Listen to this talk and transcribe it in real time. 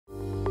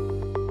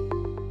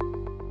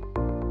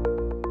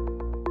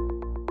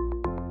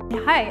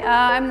Hi,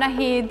 I'm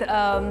Nahid.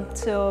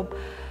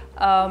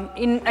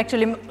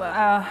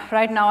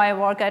 Right now I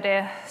work at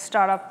a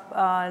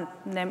startup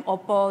named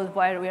Ople,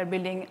 where we are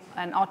building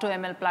an auto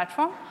ML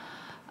platform.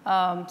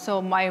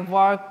 So my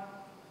work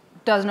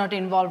does not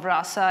involve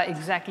Rasa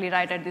exactly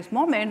right at this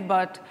moment,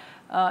 but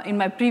in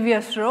my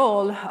previous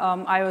role,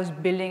 I was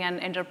building an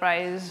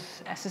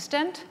enterprise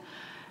assistant,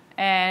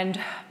 and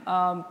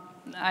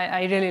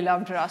I really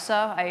loved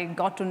Rasa. I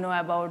got to know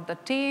about the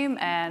team,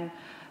 and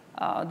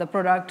the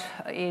product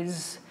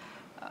is,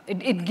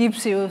 it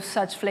gives you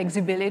such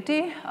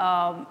flexibility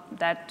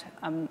that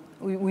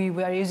we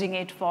were using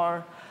it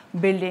for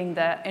building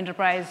the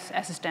enterprise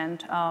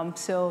assistant.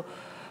 So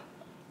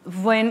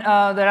when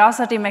the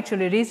Rasa team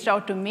actually reached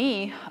out to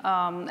me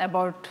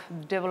about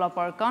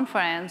developer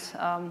conference,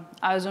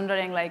 I was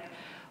wondering, like,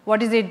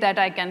 what is it that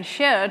I can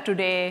share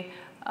today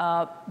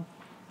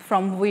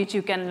from which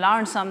you can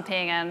learn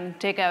something and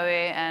take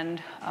away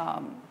and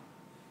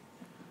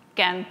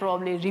can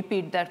probably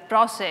repeat that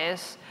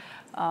process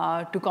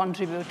to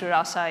contribute to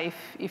Rasa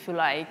if you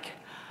like.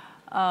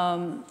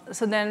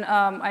 So then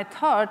I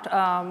thought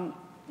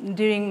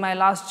during my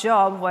last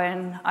job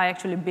when I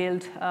actually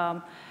built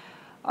a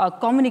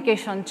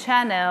communication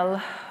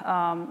channel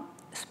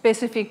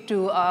specific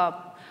to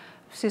a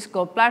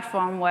Cisco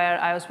platform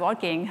where I was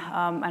working,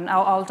 and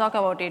I'll talk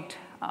about it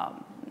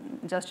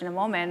just in a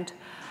moment.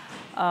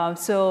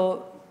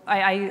 So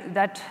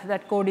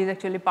that code is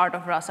actually part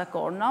of Rasa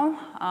core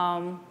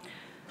now.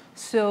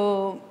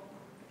 So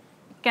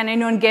can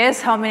anyone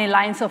guess how many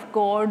lines of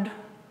code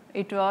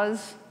it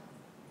was?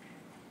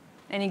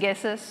 Any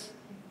guesses?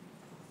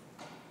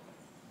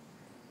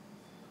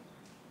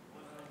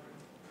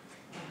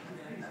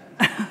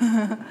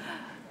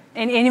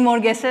 Any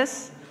more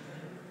guesses?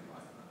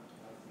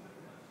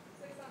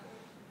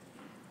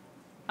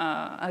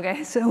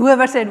 OK, so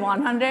whoever said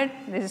 100,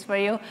 this is for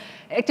you.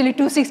 Actually,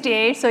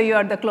 268, so you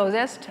are the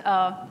closest.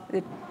 Is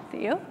it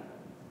you?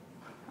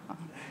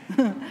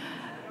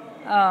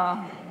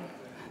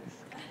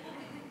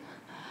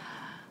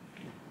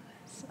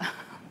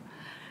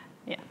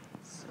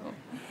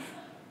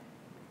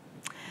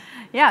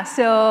 Let's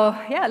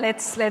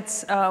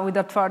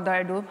without further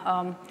ado,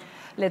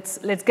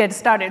 let's get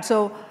started.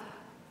 So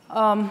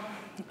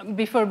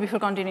before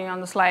continuing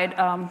on the slide,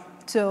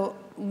 so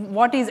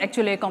what is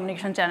actually a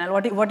communication channel?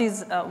 What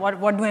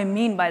do I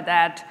mean by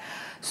that?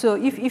 So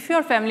if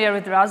you're familiar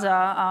with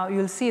Rasa,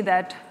 you'll see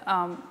that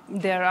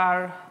there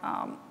are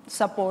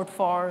support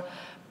for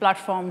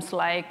platforms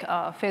like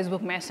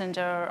Facebook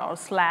Messenger or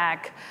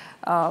Slack,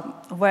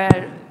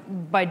 where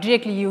by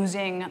directly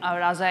using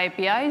Rasa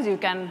APIs, you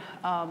can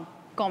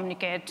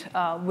communicate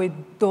with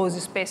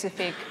those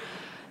specific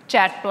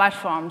chat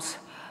platforms.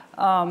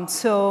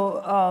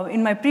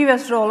 In my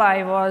previous role,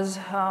 I was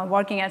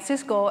working at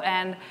Cisco,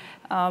 and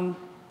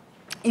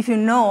if you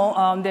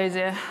know, there's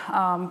a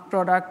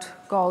product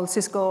called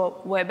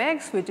Cisco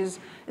Webex,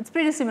 it's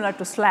pretty similar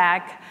to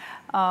Slack,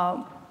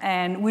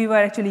 and we were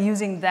actually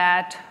using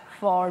that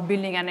for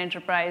building an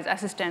enterprise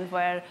assistant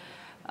where,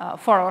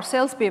 for our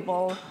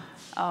salespeople,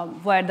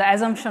 where the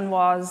assumption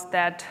was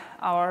that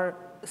our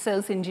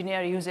sales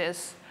engineer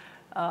uses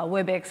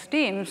Webex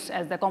Teams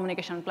as the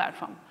communication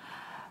platform.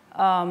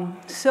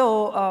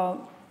 So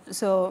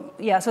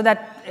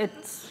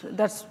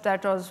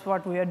that was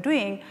what we were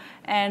doing,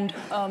 and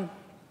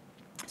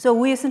so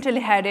we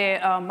essentially had a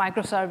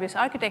microservice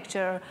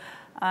architecture,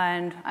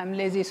 and I'm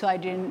lazy, so I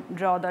didn't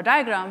draw the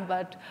diagram,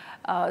 but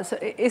so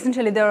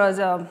essentially there was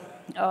a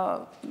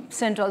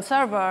central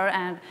server,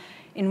 and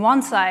in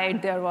one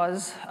side there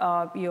was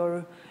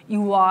your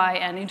UI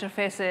and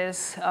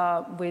interfaces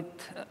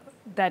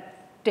that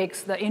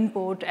takes the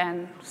input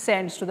and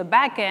sends to the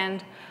back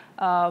end,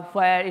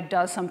 where it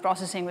does some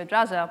processing with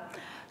Rasa.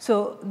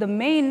 So the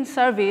main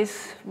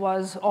service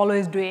was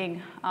always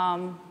doing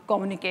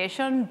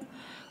communication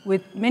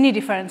with many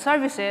different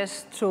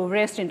services through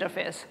REST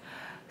interface.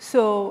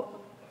 So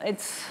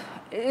it's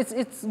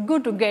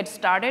good to get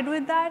started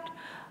with that,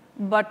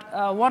 but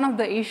one of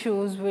the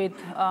issues with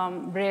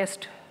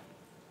REST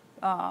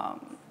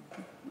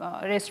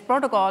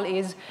protocol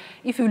is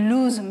if you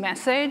lose a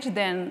message,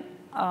 then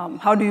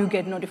how do you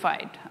get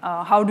notified?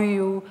 How do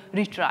you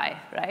retry,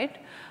 right?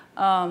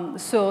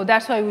 So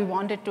that's why we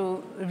wanted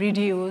to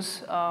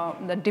reduce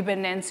the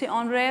dependency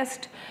on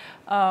REST.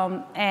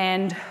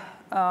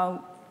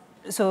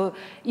 So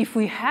if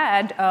we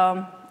had,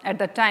 at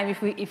the time,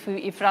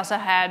 if Rasa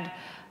had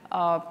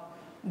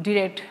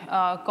direct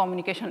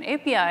communication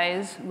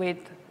APIs with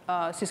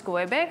Cisco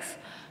Webex,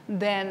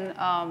 then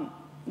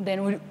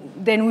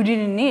we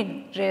didn't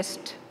need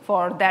REST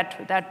for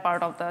that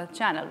part of the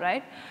channel,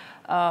 right?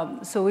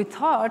 So we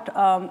thought,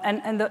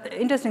 and the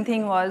interesting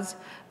thing was,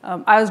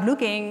 I was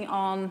looking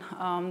on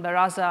the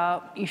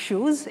Rasa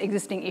issues,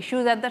 existing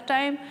issues at that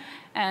time,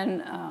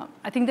 and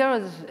I think there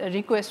was a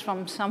request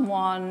from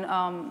someone,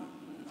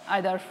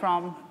 either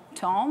from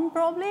Tom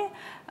probably,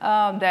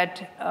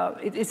 that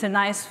it's a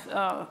nice,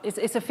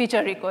 it's a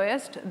feature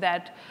request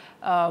that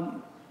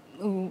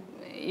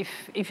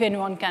if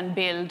anyone can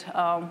build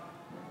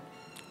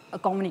a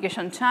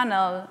communication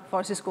channel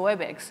for Cisco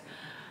Webex.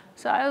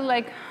 So I was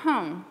like,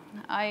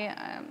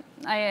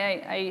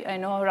 I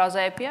know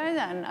Rasa API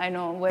and I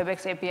know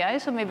Webex API,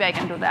 so maybe I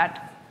can do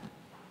that.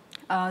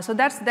 So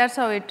that's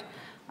how it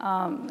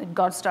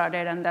got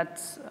started, and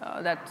that's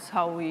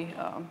how we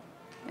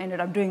ended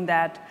up doing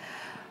that.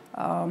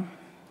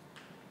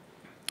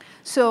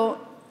 So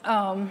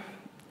how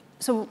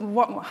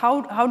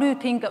do you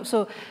think of,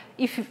 so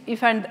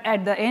if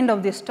at the end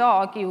of this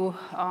talk you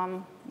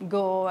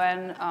go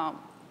and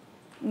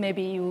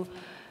maybe you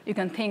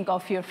can think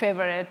of your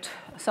favorite,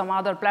 some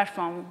other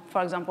platform,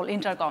 for example,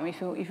 Intercom,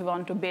 if you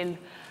want to build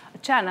a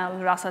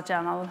channel, Rasa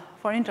channel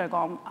for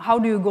Intercom, how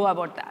do you go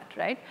about that,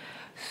 right?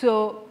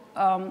 So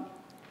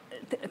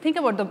think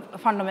about the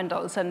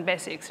fundamentals and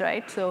basics,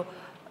 right? So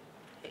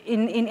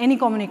in any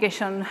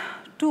communication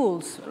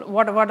tools,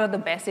 what are the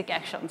basic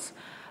actions?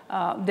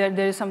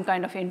 There is some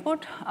kind of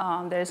input,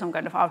 there is some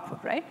kind of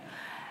output, right?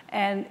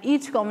 And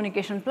each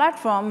communication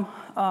platform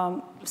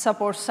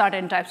supports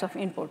certain types of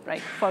input,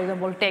 right? For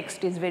example,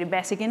 text is very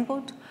basic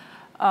input.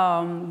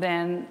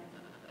 Then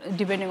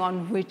depending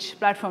on which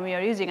platform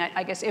you're using,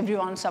 I guess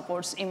everyone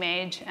supports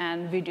image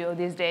and video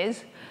these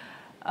days.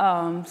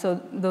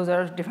 So those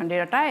are different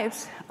data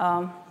types.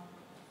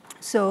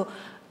 So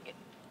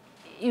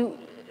you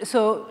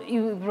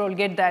will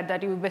get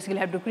that you basically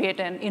have to create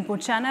an input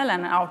channel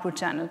and an output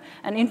channel.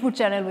 An input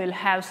channel will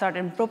have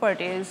certain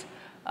properties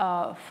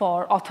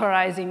for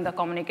authorizing the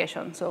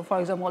communication. So for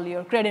example,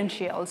 your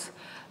credentials.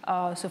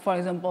 So for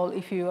example,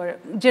 if you are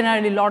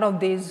generally a lot of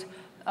these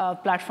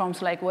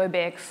platforms like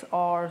Webex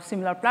or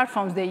similar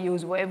platforms, they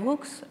use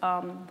webhooks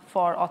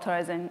for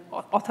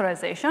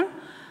authorization.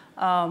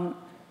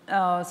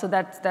 So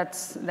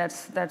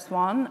that's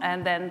one.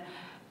 And then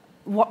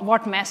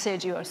what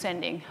message you are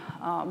sending,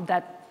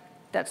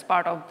 that's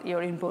part of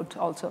your input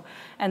also.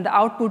 And the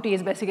output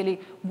is basically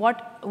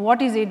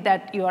what is it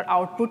that you are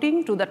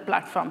outputting to that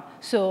platform.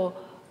 So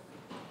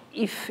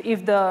if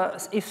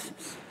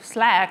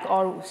Slack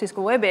or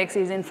Cisco Webex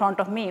is in front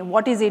of me,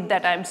 what is it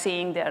that I'm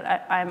seeing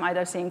there? I'm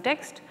either seeing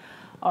text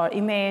or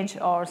image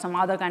or some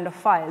other kind of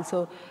file.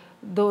 So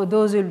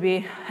those will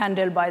be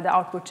handled by the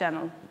output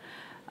channel.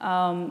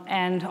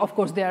 And of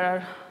course,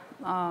 there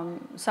are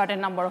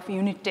certain number of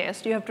unit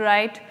tests you have to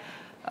write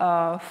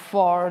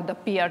for the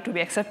PR to be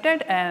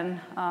accepted, and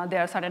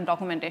there are certain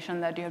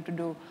documentation that you have to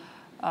do,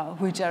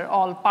 which are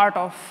all part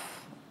of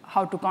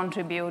how to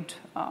contribute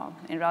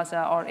in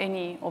Rasa or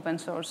any open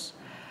source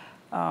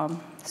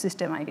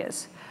system, I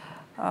guess.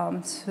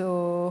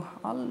 So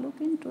I'll look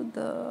into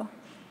the,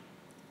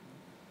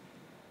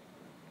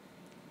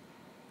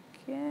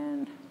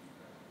 can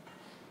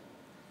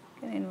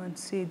anyone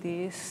see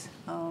this?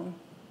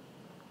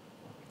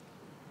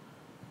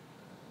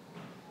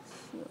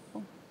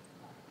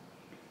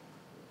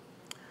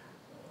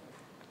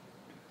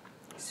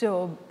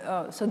 So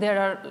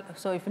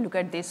if you look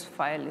at this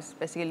file, it's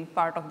basically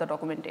part of the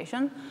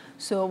documentation.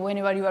 So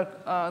whenever you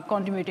are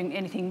contributing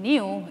anything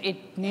new,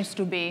 it needs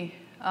to be,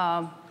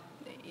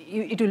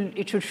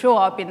 it should show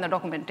up in the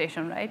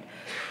documentation, right?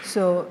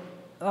 So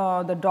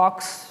the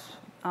docs,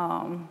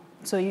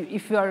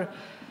 if you are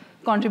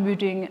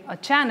contributing a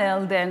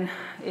channel, then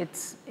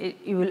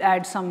you will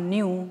add some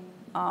new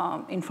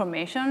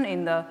information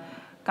in the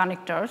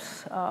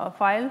connectors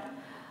file.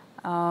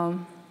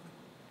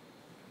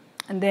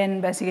 And then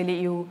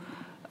basically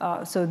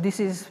so this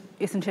is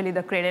essentially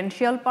the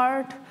credential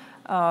part.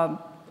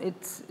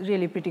 It's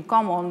really pretty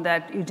common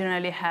that you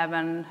generally have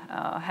an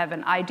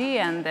ID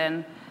and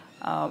then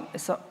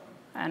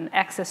an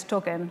access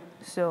token.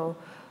 So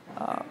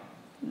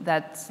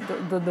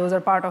those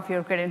are part of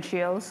your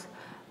credentials.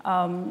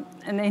 And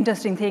the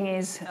interesting thing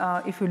is,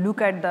 if you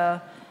look at the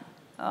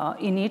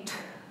init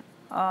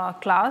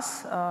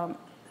class,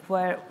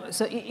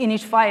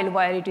 init file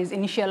where it is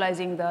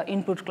initializing the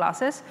input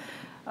classes,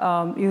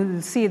 you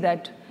will see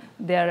that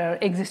there are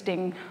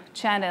existing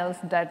channels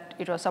that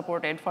it was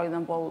supported, for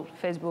example,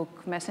 Facebook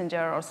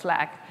Messenger or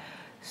Slack.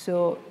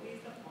 So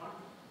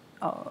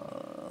I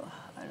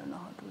don't know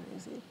how to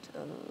raise it.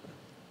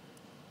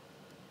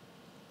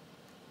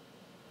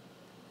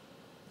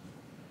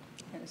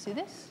 Can you see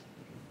this?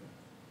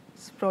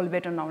 It's probably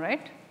better now,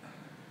 right?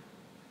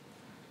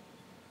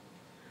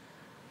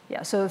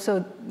 Yeah,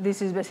 so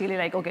this is basically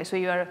like, okay, so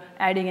you are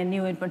adding a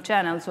new input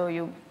channel, so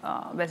you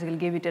basically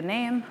give it a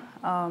name.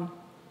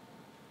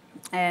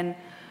 And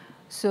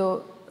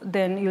so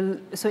then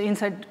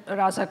inside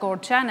Rasa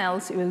code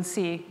channels, you will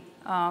see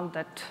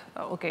that,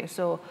 okay,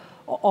 so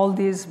all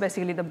these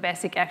basically the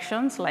basic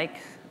actions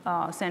like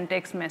send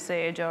text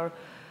message or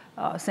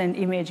send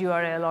image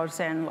URL or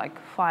send like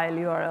file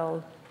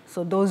URL.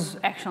 So those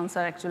actions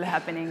are actually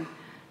happening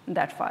in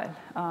that file,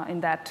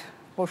 in that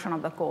portion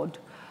of the code.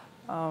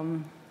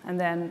 And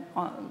then,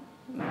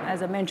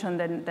 as I mentioned,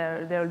 then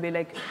there will be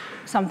like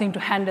something to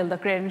handle the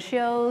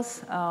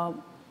credentials.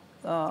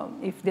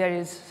 If there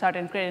is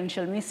certain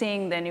credential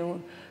missing, then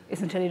you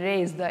essentially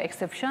raise the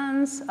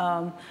exceptions.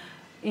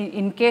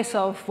 In case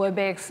of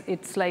Webex,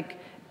 it's like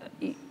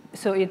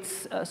so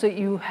it's so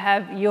you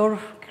have your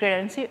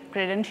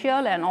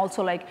credential and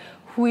also like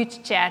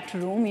which chat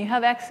room you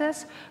have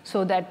access.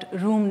 So that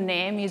room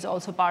name is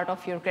also part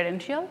of your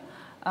credential.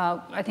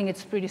 I think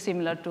it's pretty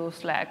similar to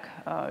Slack,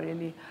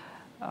 really.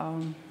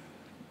 And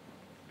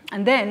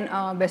then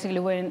basically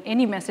when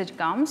any message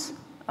comes,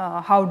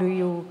 how do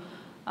you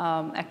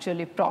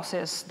actually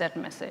process that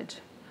message?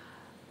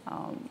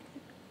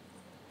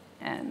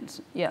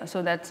 And yeah,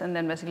 so that's, and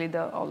then basically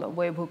all the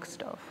webhook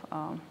stuff.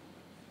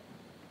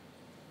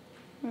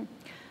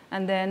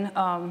 And then,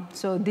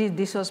 so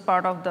this was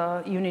part of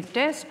the unit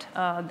test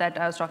that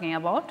I was talking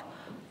about.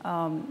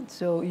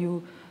 So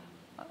you,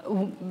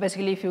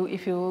 basically if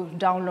you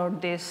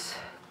download this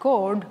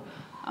code,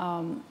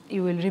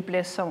 you will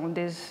replace some of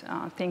these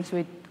things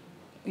with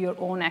your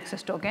own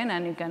access token,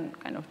 and you can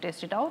kind of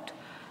test it out.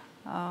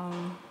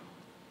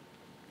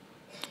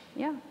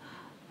 Yeah.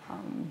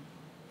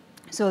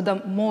 So the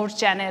more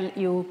channel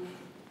you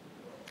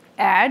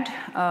add,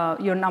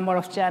 your number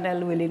of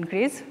channel will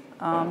increase.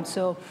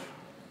 So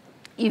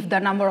if the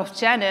number of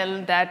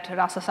channel that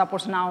Rasa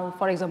supports now,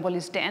 for example,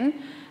 is 10,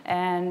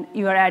 and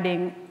you are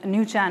adding a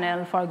new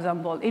channel, for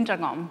example,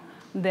 Intercom,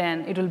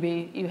 then it will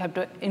be, you have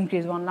to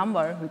increase one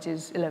number, which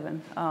is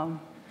 11.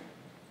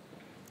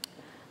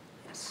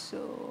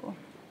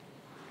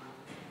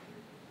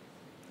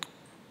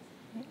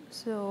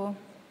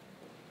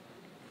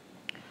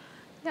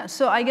 Yeah,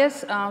 so I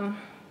guess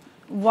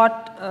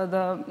what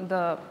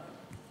the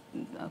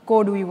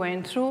code we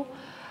went through.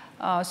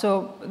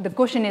 So the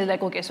question is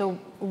like, OK, so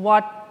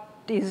what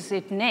is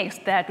it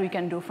next that we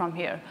can do from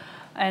here?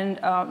 And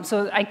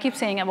so I keep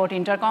saying about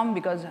Intercom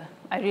because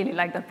I really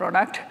like the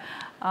product.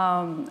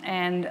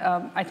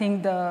 I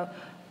think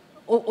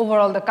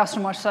overall the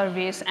customer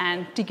service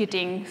and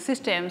ticketing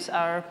systems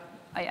are,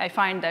 I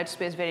find that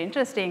space very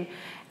interesting.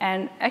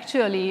 And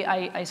actually,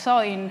 I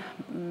saw in,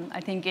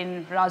 I think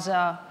in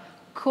Rasa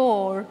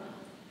core,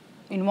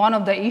 in one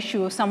of the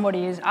issues,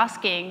 somebody is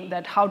asking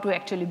that how to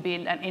actually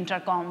build an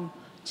Intercom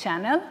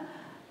channel.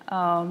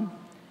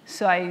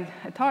 So I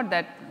thought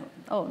that,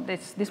 oh,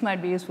 this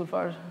might be useful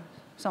for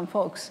some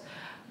folks.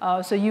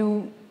 So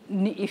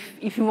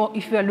if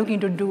you are looking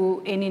to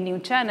do any new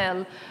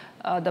channel,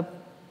 the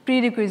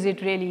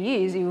prerequisite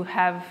really is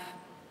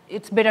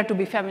it's better to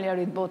be familiar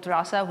with both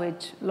Rasa,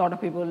 which a lot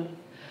of people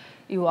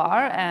you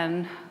are,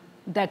 and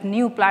that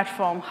new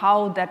platform,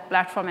 how that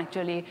platform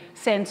actually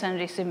sends and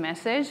receives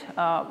message,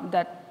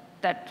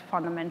 that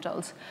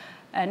fundamentals.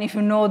 And if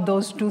you know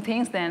those two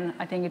things, then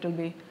I think it will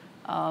be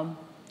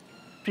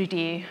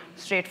pretty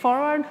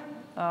straightforward.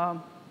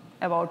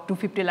 About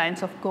 250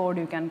 lines of code,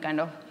 you can kind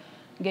of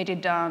get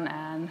it done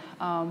and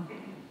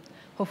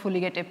hopefully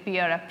get a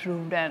PR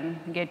approved and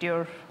get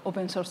your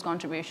open source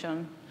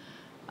contribution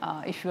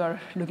if you are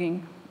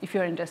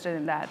interested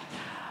in that.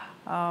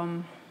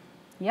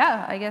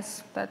 Yeah, I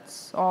guess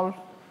that's all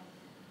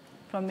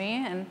from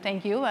me, and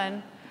thank you.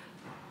 And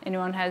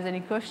anyone has any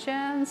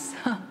questions?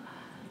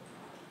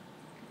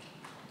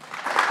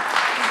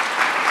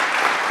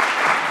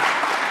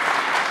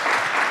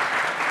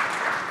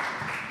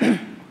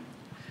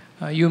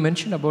 You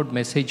mentioned about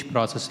message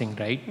processing,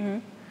 right? Mm-hmm.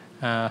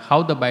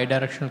 How the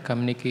bidirectional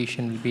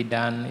communication will be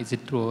done? Is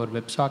it through our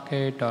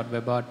WebSocket or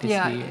WebRTC?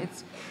 Yeah,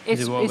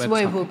 it's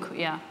webhook.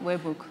 Yeah,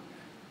 webhook.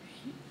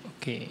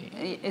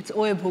 Okay. It's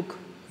webhook.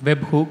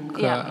 Webhook,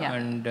 yeah.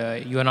 And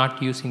you are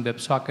not using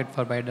WebSocket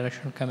for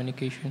bidirectional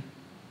communication?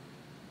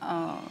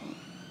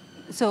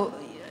 So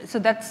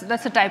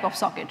that's a type of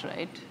socket,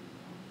 right?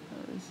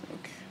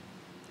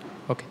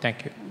 Okay,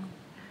 thank you.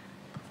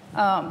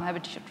 I have a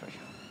t-shirt for you.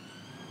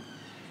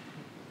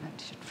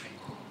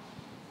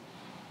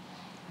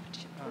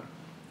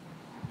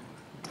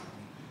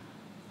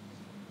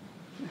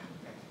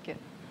 Good.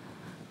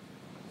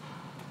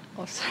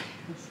 Oh, sorry.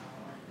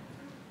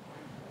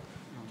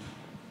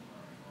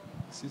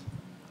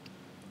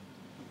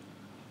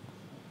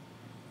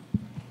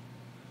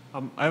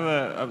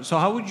 So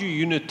how would you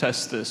unit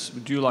test this?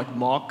 Do you like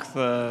mock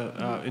the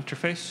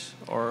interface,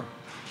 or?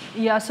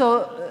 Yeah,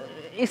 so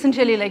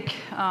essentially like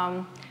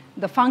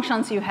the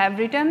functions you have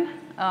written,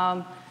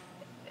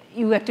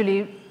 you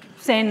actually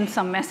send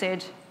some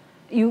message.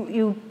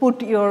 You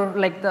put your,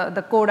 like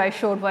the code I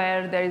showed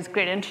where there is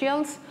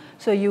credentials.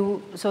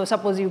 So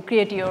suppose you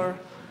create your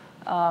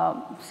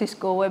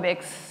Cisco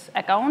Webex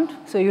account,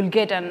 so you'll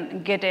get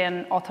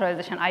an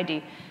authorization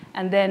ID.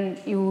 And then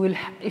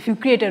if you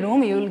create a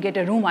room, you will get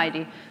a room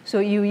ID. So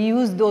you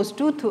use those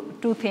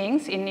two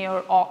things in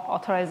your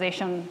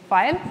authorization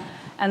file,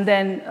 and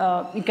then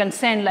you can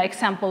send like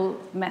sample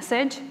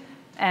message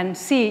and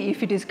see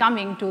if it is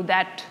coming to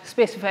that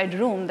specified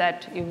room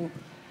that you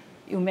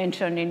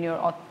mentioned in your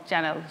auth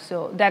channel.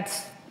 So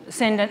that's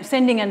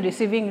sending and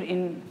receiving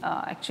in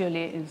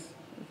actually is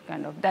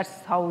kind of,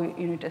 that's how we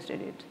unit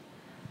tested it.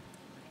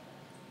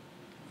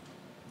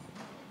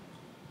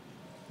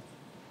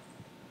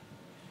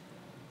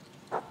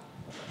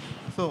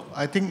 So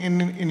I think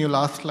in your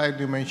last slide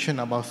you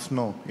mentioned about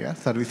Snow, yeah,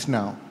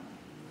 ServiceNow.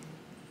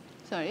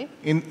 Sorry?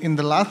 In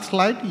the last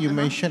slide you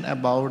mentioned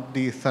about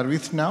the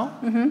ServiceNow.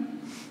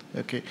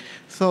 Okay.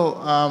 So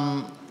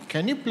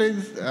can you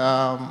please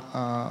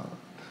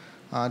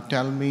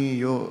tell me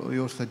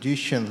your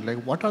suggestions,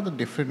 like what are the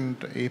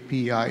different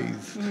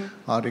APIs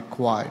are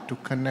required to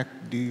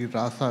connect the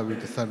Rasa with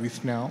the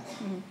ServiceNow?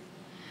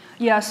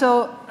 Yeah,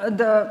 so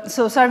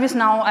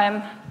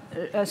ServiceNow,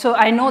 so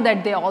I know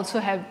that they also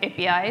have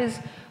APIs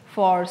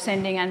for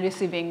sending and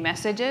receiving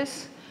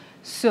messages.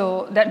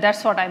 So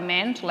that's what I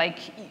meant. Like,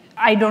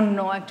 I don't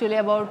know actually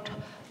about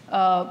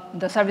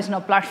the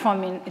ServiceNow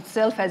platform in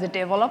itself as a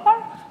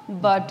developer,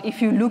 but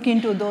if you look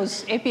into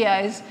those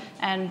APIs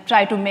and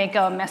try to make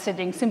a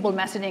simple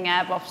messaging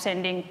app of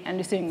sending and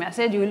receiving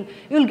message,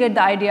 you'll get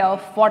the idea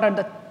of what are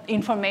the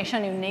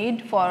information you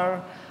need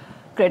for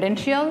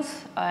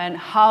credentials and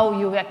how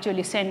you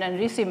actually send and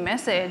receive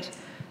message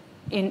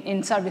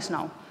in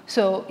ServiceNow.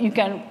 So you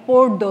can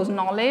port those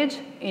knowledge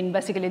in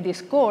basically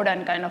this code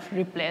and kind of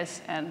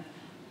replace and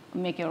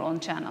make your own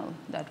channel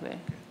that way.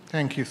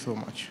 Thank you so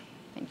much.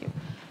 Thank you.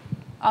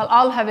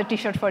 I'll have a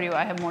T-shirt for you.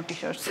 I have more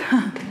T-shirts.